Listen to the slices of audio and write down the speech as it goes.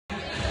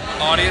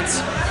audience.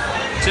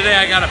 Today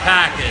I got a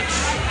package,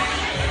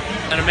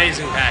 an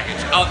amazing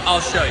package. I'll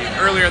show you.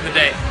 Earlier in the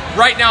day.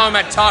 Right now I'm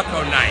at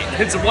taco night.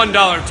 It's a $1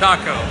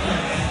 taco.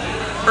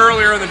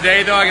 Earlier in the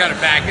day though, I got a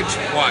package.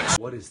 Watch.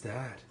 What is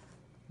that?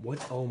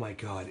 What? Oh my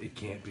God! It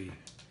can't be.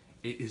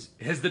 It is.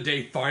 Has the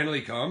day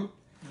finally come?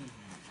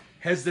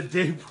 Has the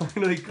day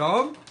finally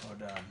come?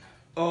 Hold on.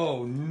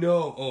 Oh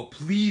no! Oh,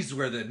 please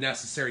wear the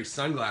necessary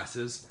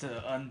sunglasses. To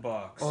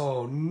unbox.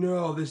 Oh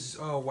no, this is,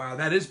 oh wow,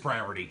 that is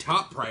priority.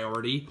 Top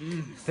priority.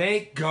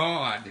 Thank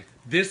God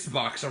this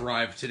box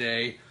arrived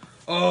today.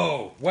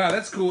 Oh, wow,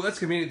 that's cool. That's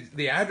convenient.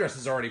 The address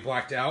is already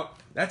blacked out.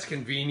 That's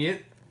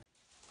convenient.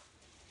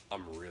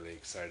 I'm really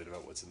excited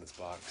about what's in this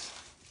box.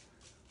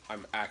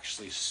 I'm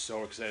actually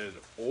so excited.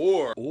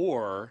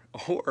 Or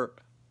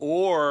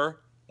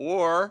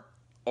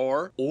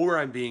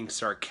I'm being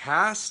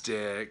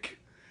sarcastic.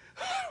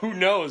 Who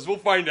knows? We'll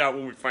find out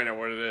when we find out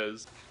what it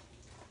is.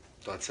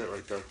 That's it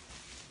right there.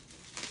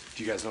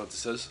 Do you guys know what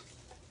this is?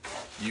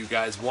 You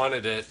guys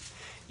wanted it.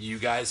 You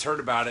guys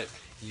heard about it.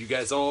 You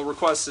guys all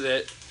requested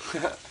it.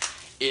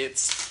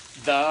 It's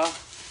the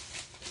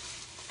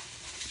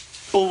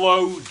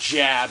Blow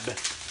Jab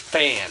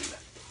fan.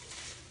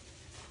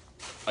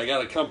 I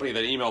got a company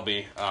that emailed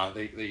me.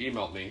 They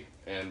emailed me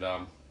and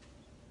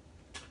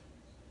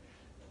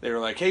they were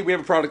like, hey, we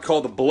have a product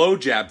called the Blow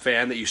Jab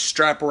fan that you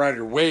strap around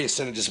your waist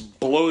and it just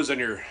blows on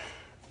your...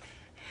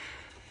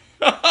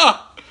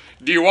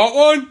 Do you want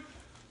one?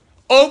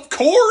 Of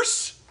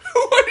course!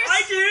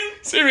 I do!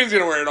 Sammy's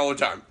gonna wear it all the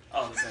time.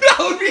 Oh, That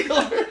would be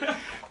hilarious.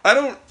 I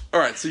don't...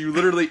 Alright, so you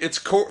literally...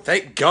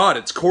 Thank God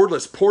it's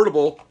cordless,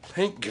 portable.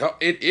 Thank God.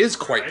 It is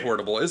quite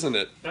portable, isn't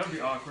it? That would be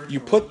awkward. You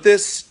put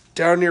this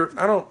down near...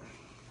 I don't...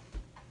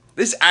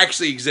 This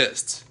actually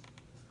exists.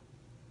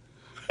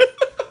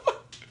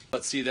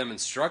 Let's see them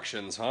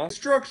instructions, huh?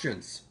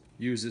 Instructions.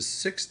 Uses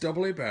 6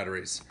 AA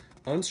batteries.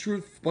 Unscrew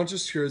a bunch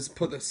of screws,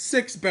 put the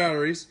 6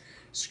 batteries,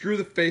 screw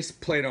the face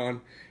plate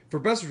on. For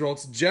best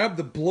results, jab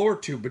the blower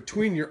tube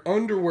between your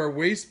underwear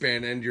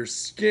waistband and your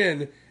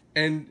skin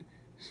in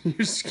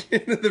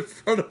the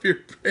front of your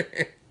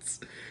pants.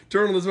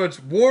 Turn on this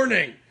much.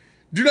 Warning!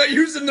 Do not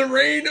use in the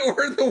rain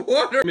or in the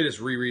water. Let me just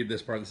reread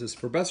this part. It says,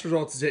 for best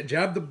results,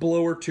 jab the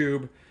blower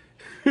tube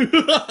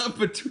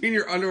between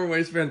your underwear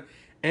waistband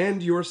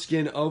and your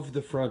skin of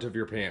the front of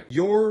your pants.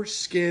 Your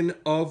skin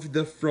of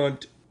the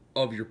front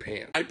of your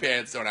pants. My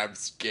pants don't have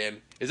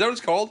skin. Is that what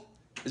it's called?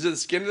 Is it the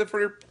skin of the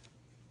front of your...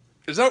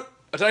 Is that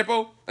a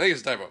typo? I think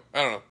it's a typo.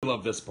 I don't know. I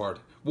love this part.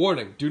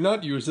 Warning, do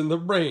not use in the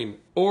rain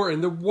or in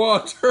the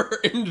water.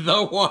 In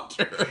the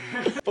water.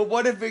 But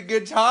what if it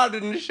gets hot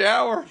in the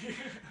shower?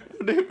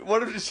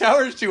 What if the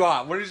shower's too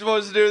hot? What are you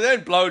supposed to do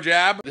then? Blow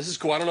jab? This is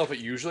cool. I don't know if it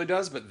usually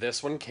does, but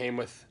this one came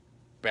with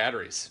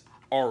batteries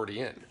already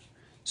in.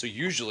 So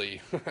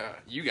usually,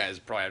 you guys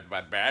probably have to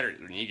buy batteries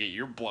when you get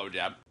your blow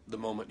jab. The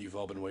moment you've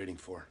all been waiting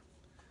for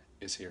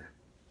is here.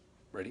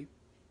 Ready?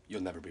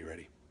 You'll never be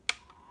ready.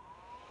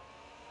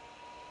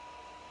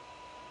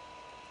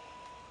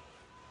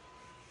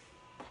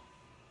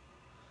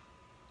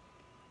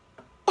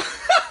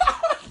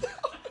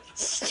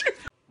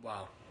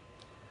 Wow.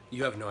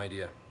 You have no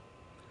idea.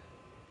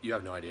 You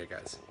have no idea,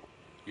 guys.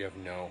 You have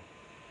no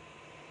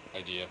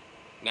idea.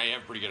 Now you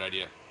have a pretty good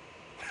idea.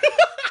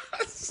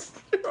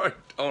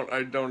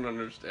 I don't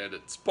understand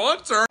it.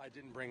 Sponsor! I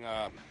didn't bring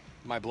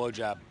my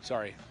blowjob.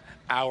 Sorry,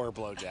 our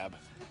blowjob.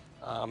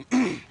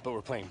 But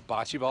we're playing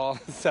bocce ball,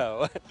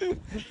 so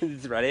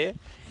it's ready.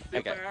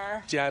 Okay.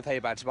 Do you know how to play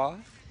bocce ball?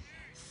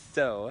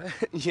 So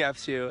you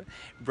have to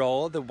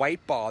roll the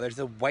white ball. There's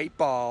a white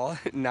ball,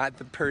 not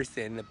the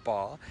person, the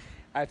ball.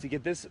 I have to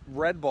get this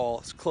red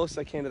ball as close as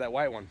I can to that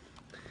white one.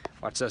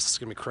 Watch this. It's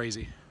gonna be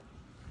crazy.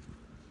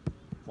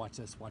 Watch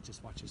this. Watch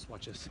this. Watch this.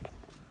 Watch this.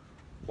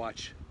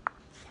 Watch.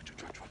 Watch.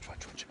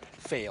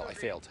 Fail. I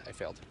failed.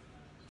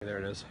 There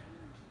it is.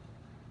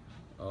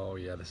 Oh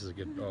yeah, this is a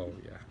good. Oh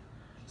yeah,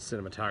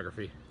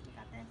 cinematography. You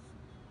got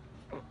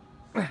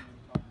this.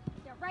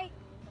 Yeah, right.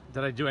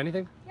 Did I do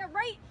anything? Yeah,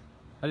 right.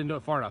 I didn't do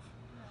it far enough.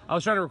 I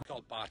was trying to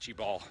called bocce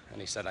ball,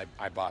 and he said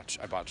I botched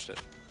it.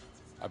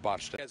 You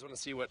guys want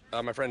to see what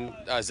my friend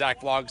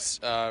Zach vlogs?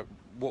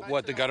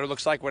 What the gutter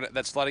looks like when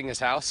that's flooding his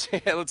house?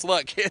 Yeah, let's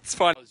look. It's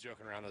fun. I was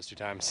joking around those 2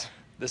 times.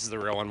 This is the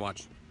real one.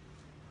 Watch.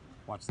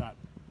 Watch that.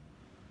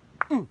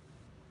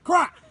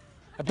 Crack!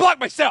 I blocked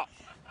myself.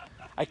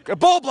 I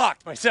ball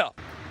blocked myself.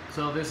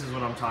 So this is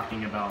what I'm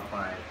talking about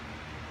by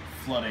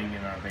flooding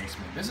in our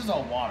basement. This is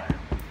all water.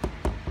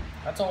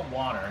 That's all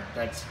water.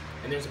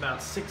 And there's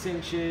about 6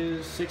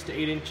 inches, 6 to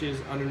 8 inches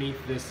underneath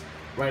this,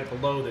 right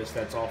below this,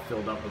 that's all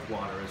filled up with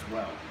water as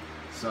well.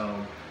 So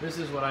this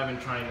is what I've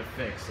been trying to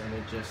fix, and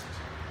it just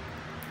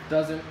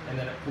doesn't, and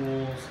then it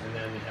pools, and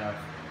then we have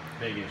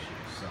big issues.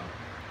 So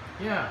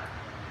yeah,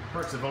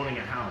 perks of owning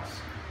a house.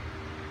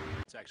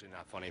 It's actually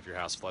not funny if your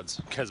house floods,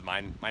 because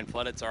mine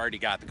flooded. It's already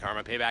got the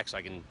karma payback, so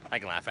I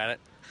can laugh at it.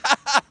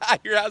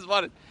 Your house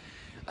flooded.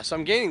 So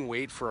I'm gaining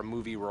weight for a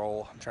movie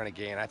role. I'm trying to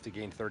gain. I have to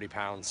gain 30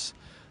 pounds.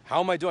 How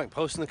am I doing?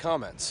 Post in the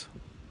comments.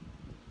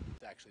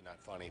 It's actually not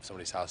funny if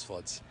somebody's house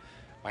floods.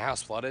 my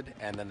house flooded,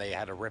 and then they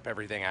had to rip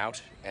everything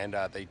out, and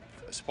they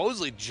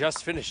supposedly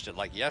just finished it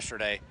like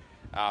yesterday.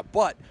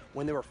 But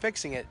when they were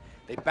fixing it,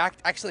 they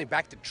accidentally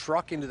backed the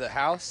truck into the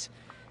house,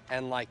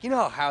 and like, you know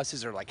how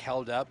houses are like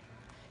held up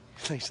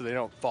so they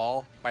don't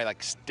fall by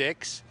like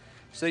sticks.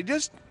 So they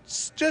just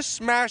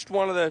smashed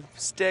one of the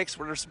sticks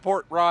with their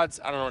support rods.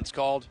 I don't know what it's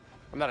called.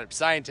 I'm not a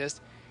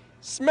scientist.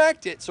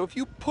 Smacked it. So if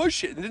you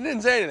push it, and it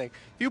didn't say anything.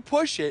 If you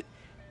push it,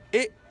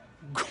 it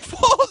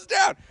falls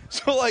down.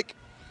 So like,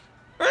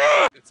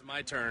 it's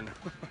my turn.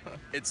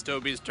 It's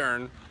Toby's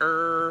turn.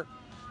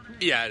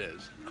 Yeah, it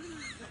is. All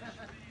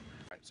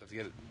right, so if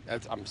you get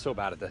it, I'm so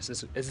bad at this.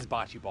 This is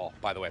bocce ball,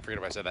 by the way. I forget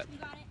if I said that. You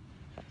got it.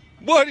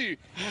 What do you?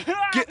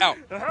 Get out.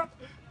 I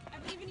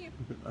believe in you.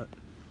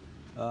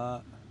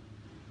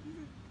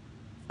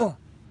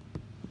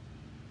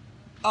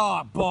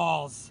 Oh,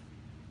 balls.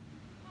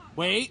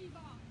 Wait,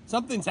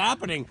 something's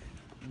happening.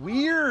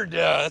 Weird.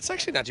 That's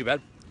actually not too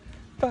bad.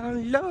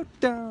 Follow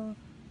down,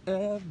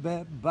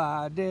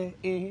 everybody.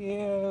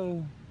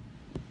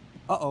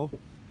 Uh-oh.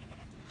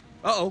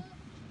 Uh-oh.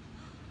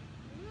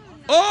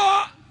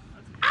 Oh!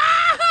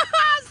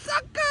 Ah,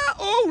 sucker!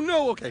 Oh,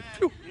 no. Okay.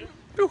 Phew.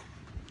 Phew.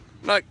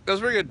 That was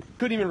very good.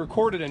 Couldn't even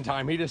record it in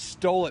time. He just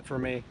stole it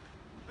from me.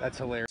 That's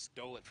hilarious.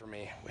 Stole it from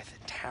me with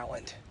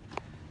talent.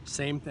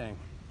 Same thing.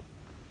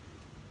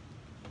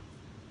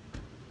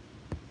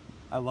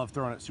 I love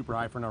throwing it super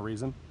high for no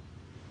reason.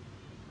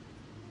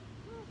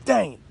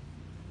 Dang it.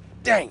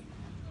 Dang it.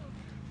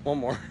 One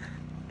more.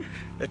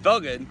 It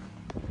felt good.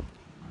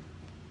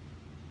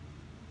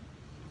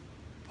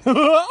 Why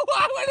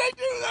would I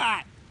do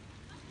that?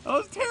 That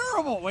was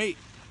terrible. Wait.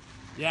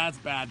 Yeah, that's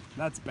bad.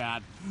 That's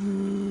bad.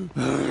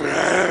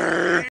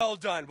 Well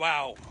done.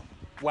 Wow.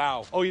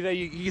 Wow. Oh,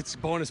 you get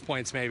bonus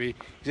points maybe. You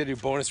gotta do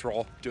bonus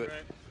roll. Do it.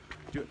 Right.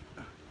 Do it.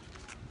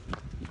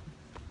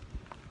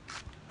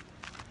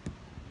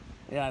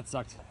 Yeah, it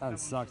sucked. That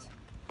sucked.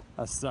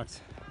 That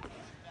sucked.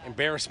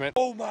 Embarrassment.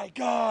 Oh my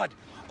God.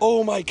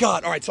 Oh my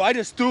God. All right, so I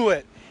just threw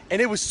it, and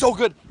it was so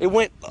good. It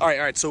went. All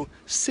right. So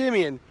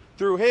Simeon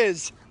threw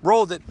his,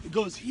 rolled it. It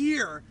goes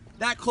here,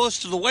 that close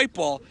to the white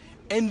ball,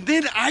 and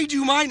then I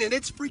do mine, and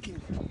it's freaking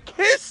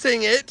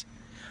kissing it.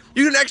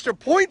 You get an extra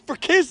point for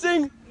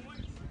kissing.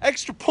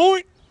 Extra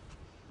point.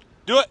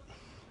 Do it.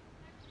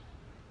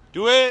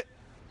 Do it.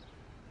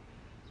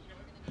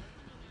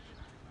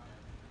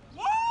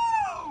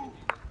 Whoa!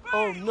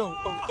 Oh no.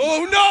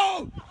 Oh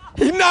no!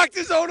 He knocked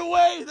his own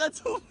away.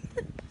 That's hilarious.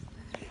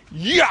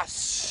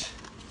 Yes!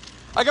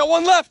 I got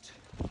one left.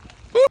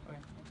 Woo.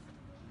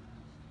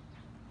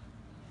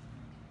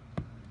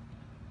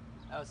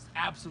 That was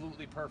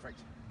absolutely perfect.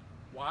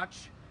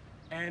 Watch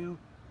and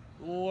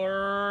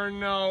learn.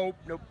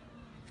 Nope.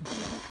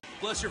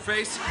 Bless your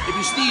face. If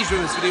you sneeze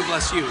during this video,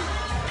 bless you.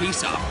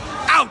 Peace out.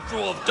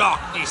 Outro of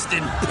darkness,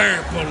 then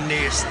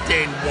purpleness,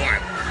 then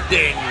what?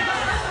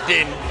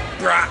 Then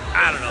bright.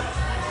 I don't know.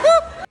 Woo!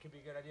 Could be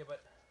a good idea,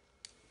 but.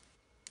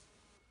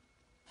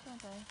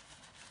 Don't die.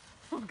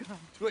 Oh God.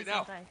 Do it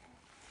now. Die.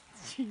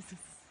 Jesus.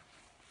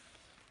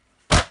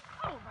 Oh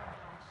my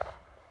gosh.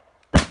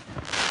 Wow.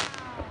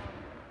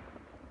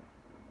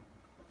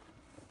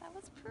 That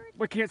was pretty.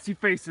 I can't see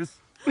faces.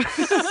 It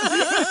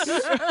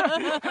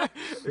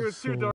was too dark.